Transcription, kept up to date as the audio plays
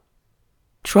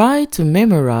Try to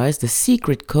memorize the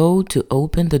secret code to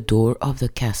open the door of the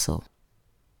castle.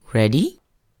 Ready?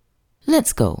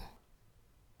 Let's go.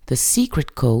 The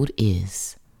secret code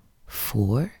is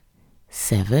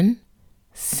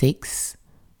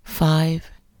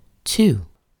 4765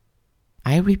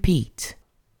 I repeat,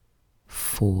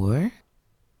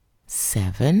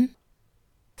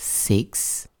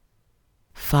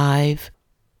 4765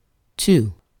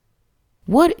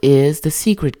 What is the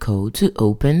secret code to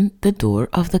open the door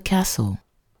of the castle?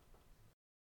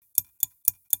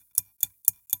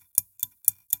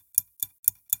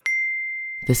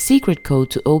 The secret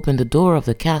code to open the door of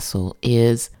the castle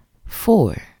is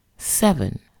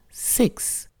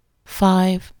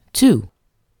 4765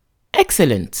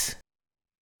 Excellent!